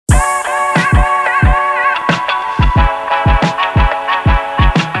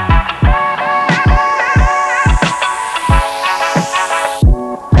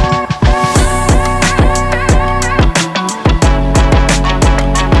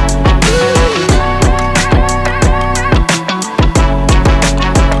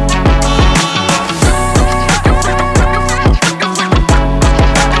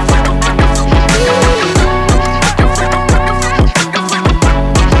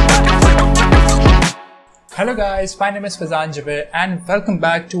Hello guys, my name is Fazan Jaber and welcome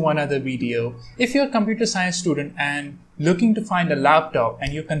back to another video. If you're a computer science student and looking to find a laptop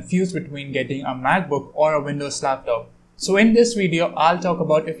and you're confused between getting a MacBook or a Windows laptop, so in this video I'll talk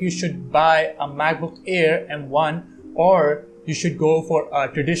about if you should buy a MacBook Air M1 or you should go for a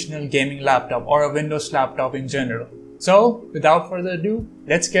traditional gaming laptop or a Windows laptop in general. So without further ado,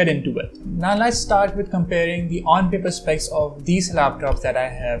 let's get into it. Now let's start with comparing the on-paper specs of these laptops that I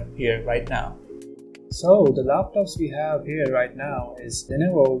have here right now. So the laptops we have here right now is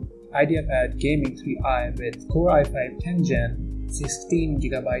Lenovo Ideapad Gaming 3i with Core i5 10th Gen,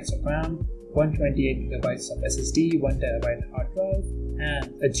 16GB of RAM, 128GB of SSD, 1TB hard drive, and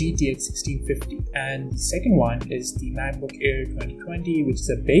a GTX 1650. And the second one is the Macbook Air 2020, which is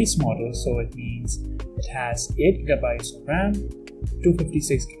a base model, so it means it has 8GB of RAM,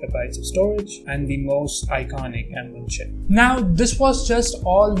 256GB of storage, and the most iconic M1 chip. Now, this was just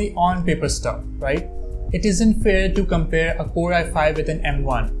all the on-paper stuff, right? It isn't fair to compare a Core i5 with an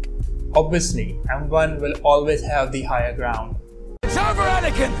M1. Obviously, M1 will always have the higher ground. It's over,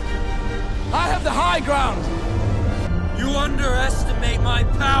 Anakin! I have the high ground! You underestimate my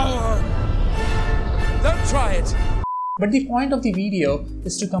power! Don't try it! But the point of the video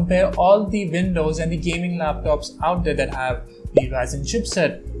is to compare all the Windows and the gaming laptops out there that have the Ryzen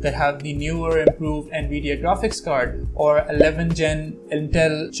chipset, that have the newer improved NVIDIA graphics card or 11th Gen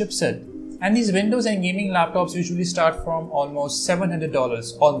Intel chipset. And these Windows and gaming laptops usually start from almost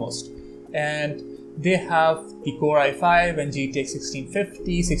 $700 almost. And they have the Core i5 and GTX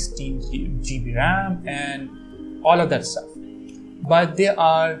 1650, 16GB RAM and all of that stuff. But they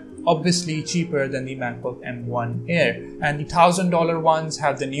are obviously cheaper than the MacBook M1 Air. And the $1,000 ones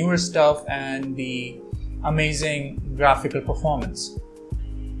have the newer stuff and the amazing graphical performance.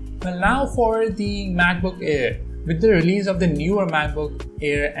 Well, now for the MacBook Air. With the release of the newer MacBook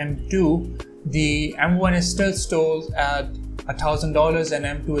Air M2, the M1 is still sold at $1,000 and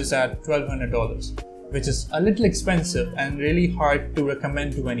M2 is at $1,200, which is a little expensive and really hard to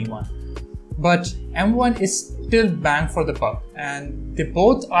recommend to anyone. But M1 is still bang for the buck, and they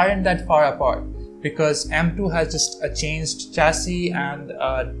both aren't that far apart because M2 has just a changed chassis and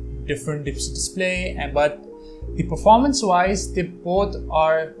a different display, but the performance wise they both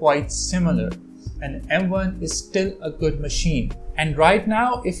are quite similar. And M1 is still a good machine. And right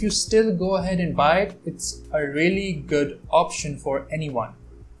now, if you still go ahead and buy it, it's a really good option for anyone.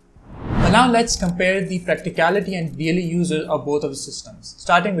 But now let's compare the practicality and daily usage of both of the systems,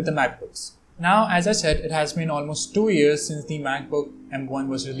 starting with the MacBooks. Now, as I said, it has been almost 2 years since the MacBook M1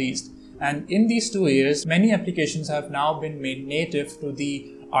 was released. And in these 2 years, many applications have now been made native to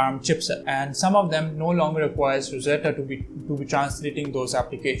the ARM chipset. And some of them no longer requires Rosetta to be translating those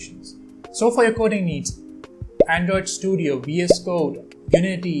applications. So for your coding needs, Android Studio, VS Code,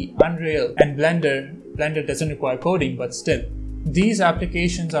 Unity, Unreal, and Blender. Blender doesn't require coding, but still. These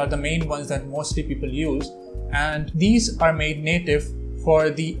applications are the main ones that mostly people use, and these are made native for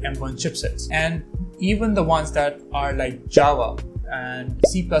the M1 chipsets. And even the ones that are like Java and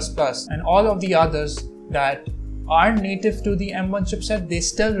C++ and all of the others that are native to the M1 chipset, they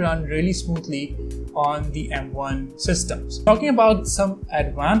still run really smoothly on the M1 systems. Talking about some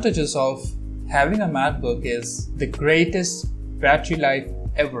advantages of having a MacBook is the greatest battery life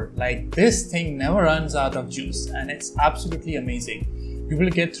ever. Like, this thing never runs out of juice and it's absolutely amazing. You will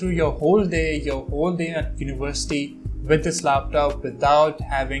get through your whole day at university with this laptop without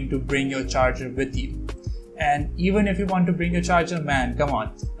having to bring your charger with you. And even if you want to bring your charger, man, come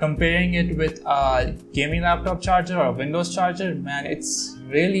on. Comparing it with a gaming laptop charger or a Windows charger, man, it's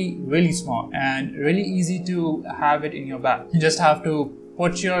really small and really easy to have it in your bag. You just have to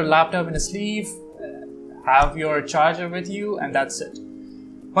put your laptop in a sleeve, have your charger with you, and that's it.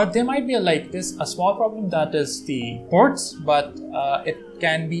 But there might be a small problem, that is the ports, but it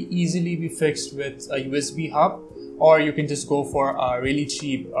can be easily fixed with a USB hub, or you can just go for a really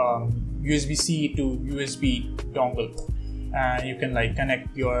cheap USB-C to USB dongle, and you can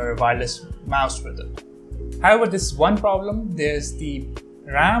connect your wireless mouse with it. However, this one problem, there's the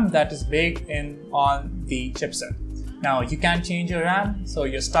RAM that is baked in on the chipset. Now, you can't change your RAM, so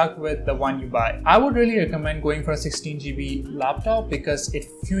you're stuck with the one you buy. I would really recommend going for a 16GB laptop because it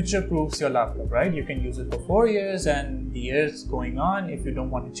future-proofs your laptop, right? You can use it for 4 years and the years going on if you don't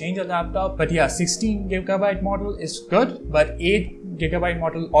want to change your laptop. But yeah, 16GB model is good, but 8GB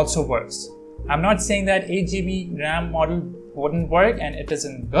model also works. I'm not saying that 8GB RAM model wouldn't work and it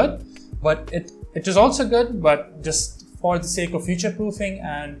isn't good, but it is also good, but just for the sake of future-proofing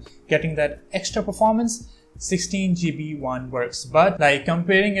and getting that extra performance, 16GB one works. But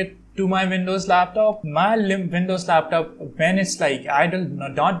comparing it to my Windows laptop. My Windows laptop, when it's like idle,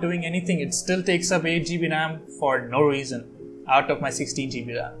 not doing anything, it still takes up 8 GB RAM for no reason out of my 16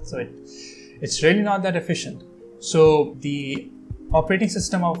 GB RAM. So it's really not that efficient. So the operating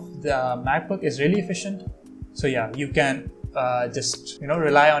system of the MacBook is really efficient. So yeah, you can just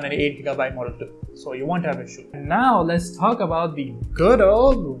rely on an 8 GB model too. So you won't have an issue. And now let's talk about the good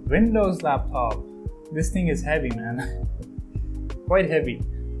old Windows laptop. This thing is heavy, man. Quite heavy.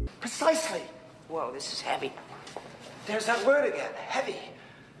 Precisely. Whoa, this is heavy. There's that word again, heavy.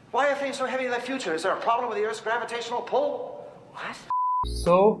 Why are things so heavy in the future? Is there a problem with the Earth's gravitational pull? What?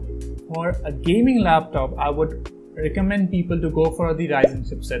 So for a gaming laptop, I would recommend people to go for the Ryzen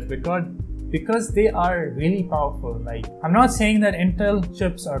chipsets because they are really powerful. Like, I'm not saying that Intel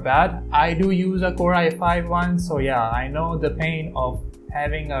chips are bad. I do use a Core i5 one, so yeah, I know the pain of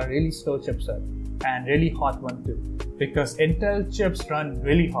having a really slow chipset and really hot one too. Because Intel chips run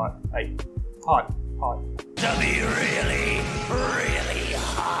really hot, like hot. To be really, really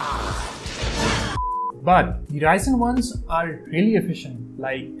hot. But the Ryzen ones are really efficient.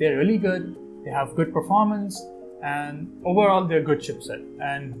 Like, they're really good. They have good performance, and overall they're good chipset.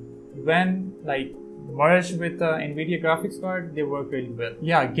 And when like merged with the NVIDIA graphics card, they work really well.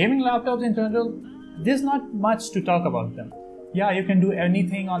 Yeah, gaming laptops in general, there's not much to talk about them. Yeah, you can do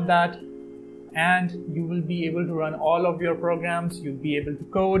anything on that, and you will be able to run all of your programs. You'll be able to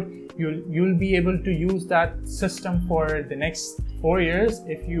code. You'll be able to use that system for the next 4 years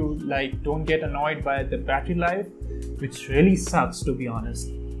if you like don't get annoyed by the battery life, which really sucks, to be honest.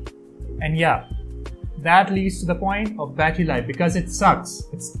 And yeah, that leads to the point of battery life, because it sucks.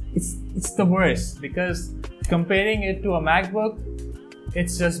 It's the worst, because comparing it to a MacBook,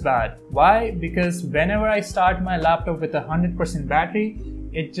 it's just bad. Why? Because whenever I start my laptop with 100% battery,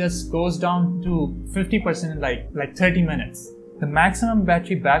 it just goes down to 50% in like 30 minutes. The maximum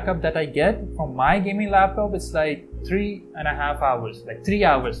battery backup that I get from my gaming laptop is like 3.5 hours, like 3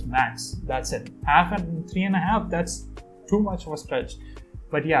 hours max. That's it. Half and 3.5, that's too much of a stretch.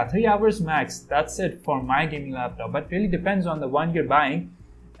 But yeah, 3 hours max, that's it for my gaming laptop. But really depends on the one you're buying.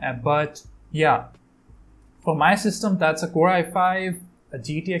 But yeah, for my system, that's a Core i5, a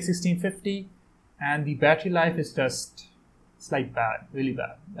GTX 1650, and the battery life is just, it's like bad, really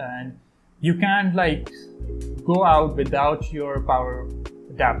bad. And you can't like go out without your power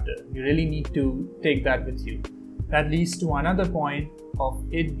adapter. You really need to take that with you. That leads to another point of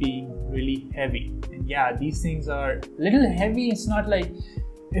it being really heavy. And yeah, these things are a little heavy. It's not like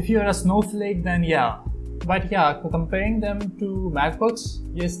if you're a snowflake, then yeah. But yeah, comparing them to MacBooks,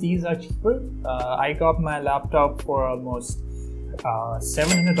 yes, these are cheaper. I got my laptop for almost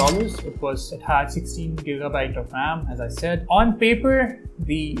 $700. It had 16 GB of RAM, as I said. On paper,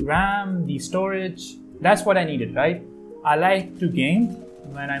 the RAM, the storage, that's what I needed, right? I like to game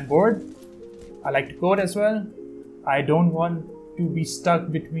when I'm bored. I like to code as well. I don't want to be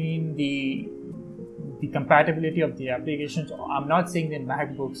stuck between the compatibility of the applications. I'm not saying that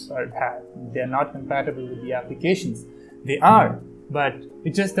MacBooks are bad. They're not compatible with the applications. They are, but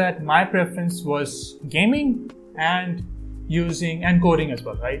it's just that my preference was gaming and using and coding as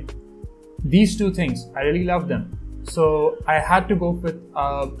well, right? These two things, I really love them. So I had to go with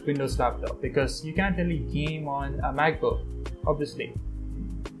a Windows laptop because you can't really game on a MacBook, obviously.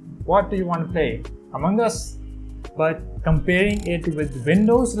 What do you want to play? Among Us? But comparing it with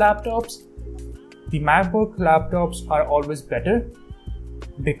Windows laptops, the MacBook laptops are always better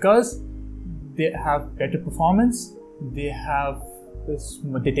because they have better performance, they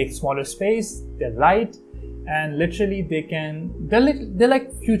take smaller space, they're light, and literally they're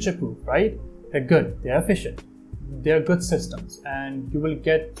like future-proof, right? They're good, they're efficient, they're good systems, and you will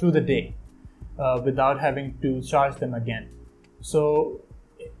get through the day without having to charge them again. So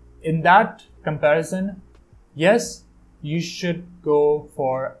in that comparison, yes, you should go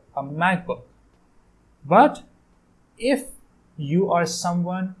for a MacBook. But if you are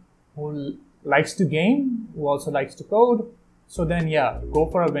someone who likes to game, who also likes to code, so then yeah, go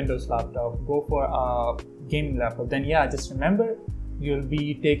for a Windows laptop, go for a gaming laptop. Then yeah, just remember, you'll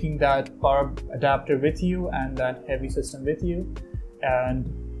be taking that power adapter with you and that heavy system with you.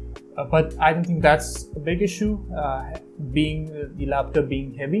 And but I don't think that's a big issue, the laptop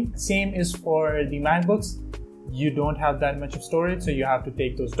being heavy. Same is for the MacBooks. You don't have that much of storage, so you have to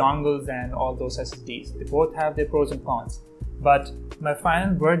take those dongles and all those SSDs. They both have their pros and cons. But my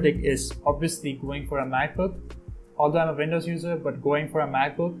final verdict is obviously going for a MacBook. Although I'm a Windows user, but going for a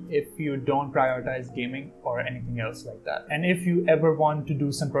MacBook if you don't prioritize gaming or anything else like that. And if you ever want to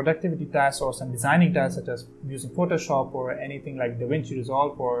do some productivity tasks or some designing tasks, such as using Photoshop or anything like DaVinci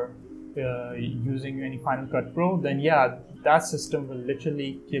Resolve or using any Final Cut Pro, then yeah, that system will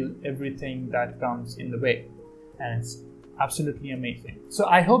literally kill everything that comes in the way, and it's absolutely amazing. So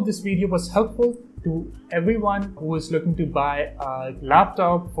I hope this video was helpful to everyone who is looking to buy a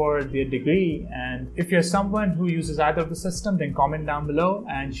laptop for their degree, and if you're someone who uses either of the system, then comment down below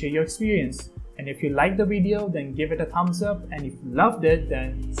and share your experience. And if you liked the video, then give it a thumbs up, and if you loved it,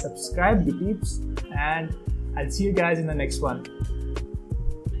 then subscribe to peeps, and I'll see you guys in the next one.